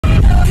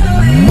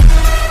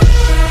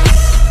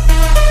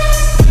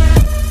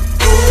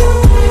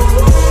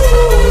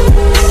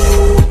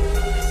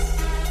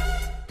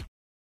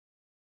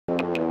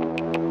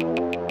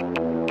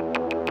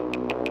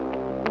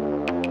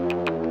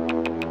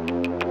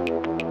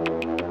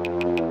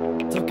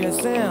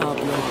कैसे हैं आप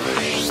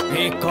लोग?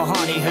 एक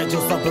कहानी है जो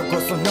सबको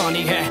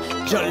सुनानी है,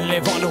 जलने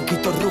वालों की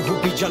तो रूह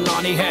भी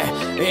जलानी है।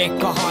 एक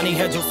कहानी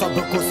है जो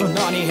सबको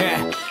सुनानी है,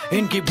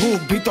 इनकी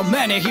भूख भी तो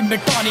मैंने ही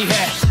मिटानी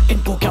है।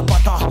 इनको क्या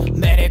पता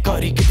मैंने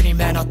करी कितनी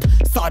मेहनत,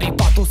 सारी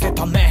बातों से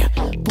था मैं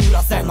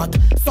पूरा सहमत।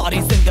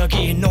 सारी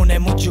जिंदगी इन्होंने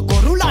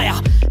मुझको रुलाया,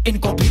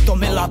 इनको भी तो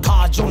मिला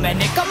था जो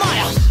मैंने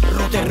कमाया।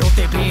 रोते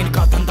रोते भी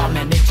इनका धंधा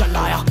मैंने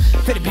चलाया,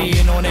 फिर भी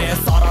इन्होंने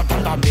सारा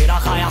धंधा मेरा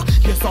खाया।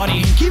 ये सारी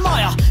इनकी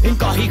माया,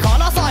 इनका ही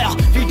खाना साया,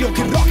 वीडियो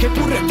गिरा के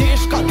पूरे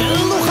देश का दिल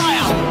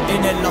दुखाया।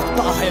 इन्हें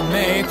लगता है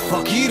मैं एक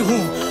फकीर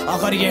हूँ,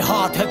 अगर ये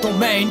हाथ है तो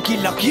मैं इनकी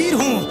लकीर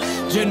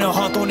हूँ। जिन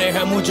हाथों ने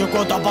है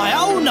मुझको दबाया,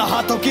 उन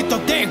हाथों की तो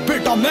देख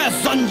बेटा मैं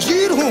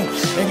जंजीर हूँ।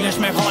 इंग्लिश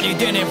में गाली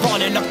देने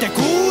वाले लगते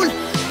कूल,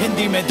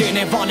 हिंदी में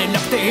देने वाले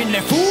लगते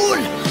इन्हें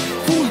फूल।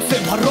 फूल से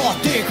भरा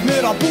देख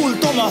मेरा पूल,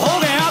 तो मैं हो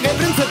गया आगे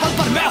प्रिंसिपल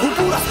पर मैं हूँ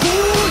पूरा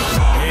स्कूल।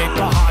 एक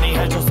कहानी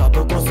है जो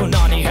सबको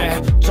सुनानी है,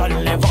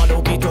 चलने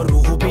वालों की तो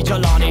रूह भी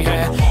जलानी है।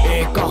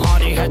 एक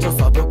कहानी है जो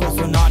सबको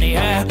सुनानी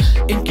है,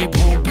 इनकी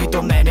भूख भी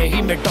तो मैंने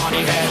ही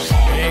मिटानी है।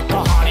 एक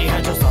कहानी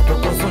है जो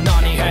सबको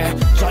सुनानी है,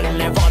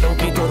 चलने वालों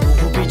की तो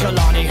रूह भी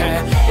जलानी है।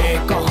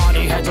 एक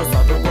कहानी है जो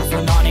सबको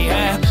सुनानी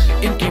है,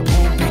 इनकी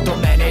भूख भी तो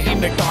मैंने ही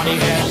मिटानी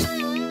है।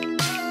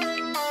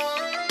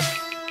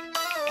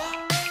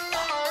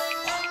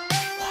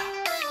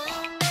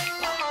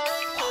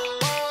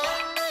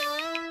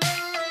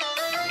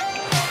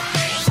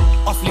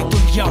 असली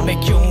दुनिया में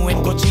क्यों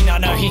इनको जीना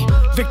नहीं,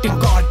 विक्टिम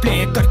कार्ड प्ले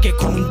करके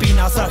खून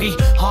पीना सही।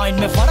 हाँ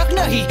इनमें फर्क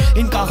नहीं,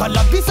 इनका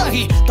गलत भी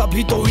सही,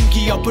 तभी तो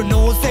इनकी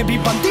अपनों से भी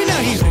बनती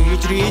नहीं।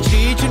 रीच रीच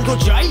रीच इनको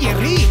चाहिए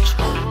रीच,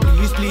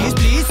 प्लीज प्लीज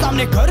प्लीज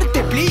सामने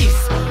करते प्लीज।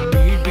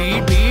 बीट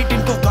बीट बीट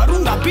इनको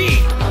करूंगा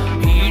बीट,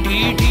 हीट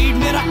हीट हीट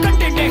मेरा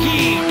कंटेंट है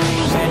हीट।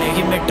 मैंने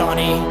ही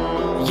मिटानी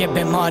ये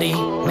बीमारी,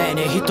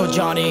 मैंने ही तो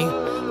जानी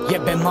ये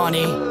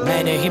बेमानी,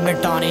 मैंने ही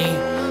मिटानी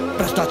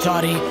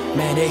भ्रष्टाचारी।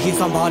 मैंने ही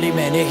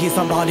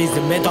संभाली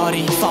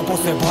जिम्मेदारी। सांपों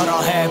से भरा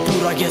है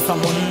पूरा ये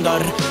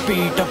समुंदर,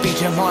 पीठ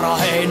पीछे मारा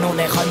है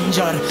इन्होंने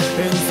खंजर।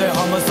 इनसे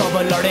हम सब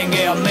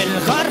लड़ेंगे अब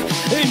मिलकर,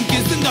 इनकी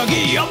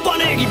जिंदगी अब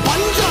बनेगी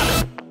बंजर।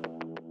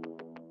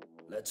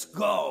 Let's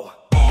go।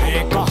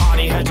 एक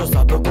कहानी है जो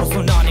सबको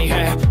सुनानी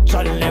है,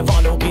 चलने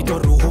वालों की तो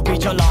रूह भी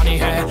जलानी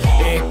है।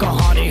 एक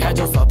कहानी है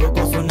जो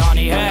सबको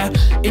सुनानी है,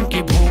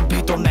 इनकी भूख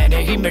भी तो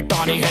मैंने ही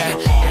मिटानी है।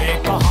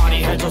 एक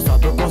कहानी है जो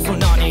सबको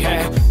सुनानी है,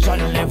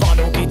 चलने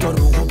वालों की तो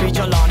रूह भी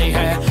जलानी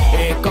है।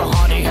 एक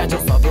कहानी है जो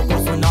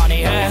सबको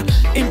सुनानी है,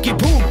 इनकी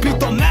भूख भी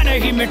तो मैंने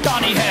ही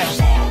मिटानी है।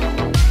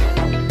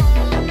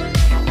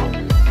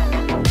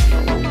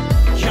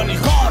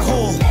 यलगार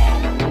हो,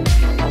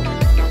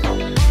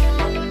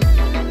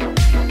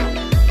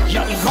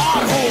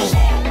 यलगार हो,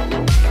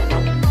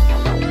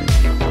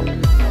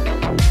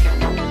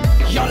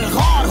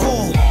 यलगार हो,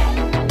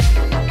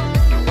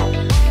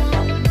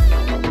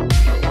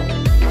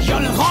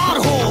 यलगार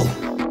हो।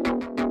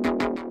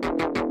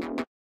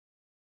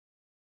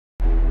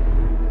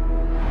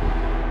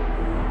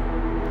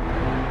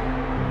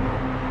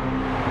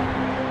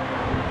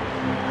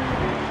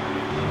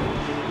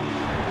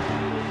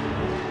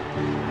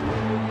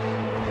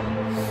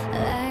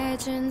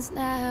 Legends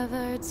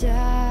never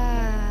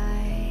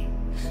die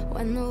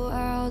when the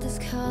world is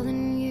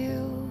calling you.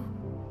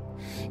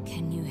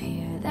 Can you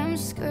hear them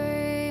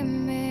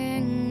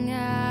screaming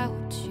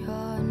out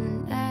your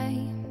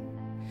name?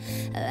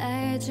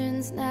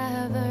 Legends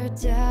never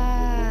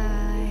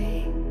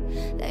die,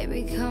 they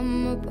become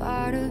a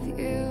part of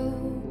you.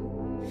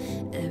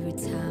 Every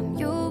time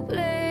you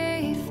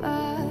play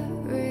for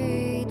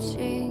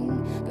reaching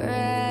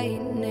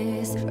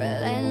greatness,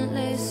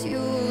 relentless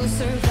you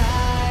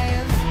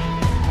survive.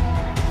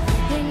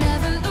 They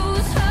never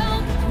lose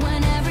hope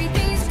when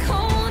everything's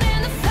cold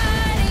and the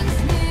fighting's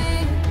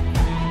near.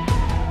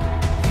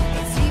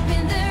 It's deep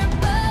in their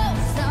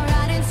bones, now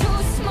right into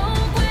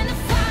smoke when the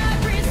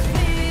fire is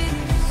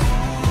fierce.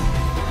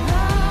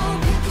 Oh,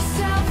 pick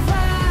yourself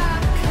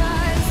up,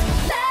 'cause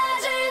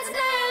legends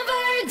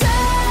never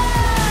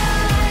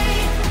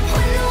die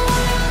when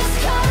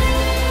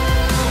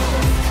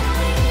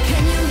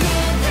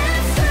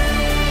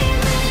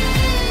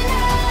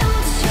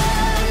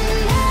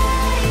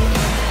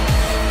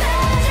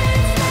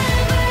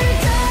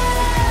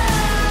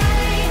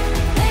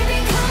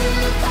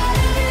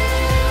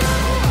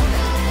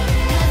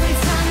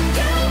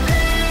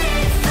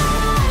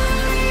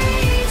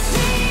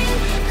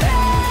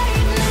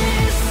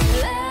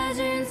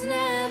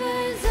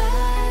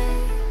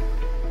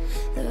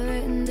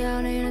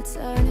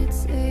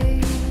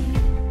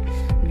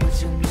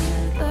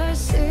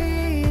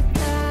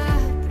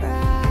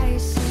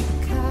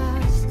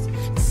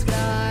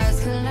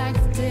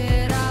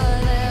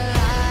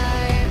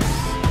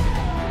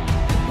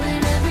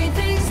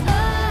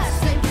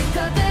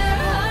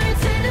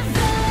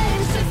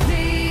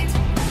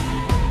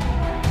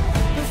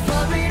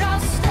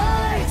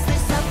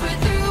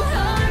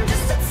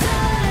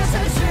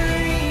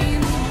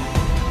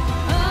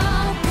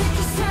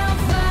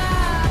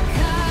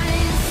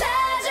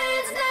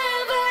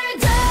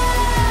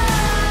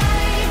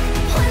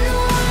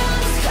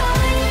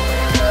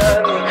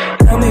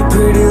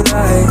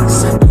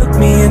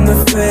in the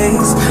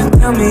face.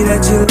 Tell me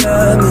that you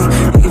love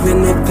me,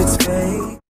 even if it's fake.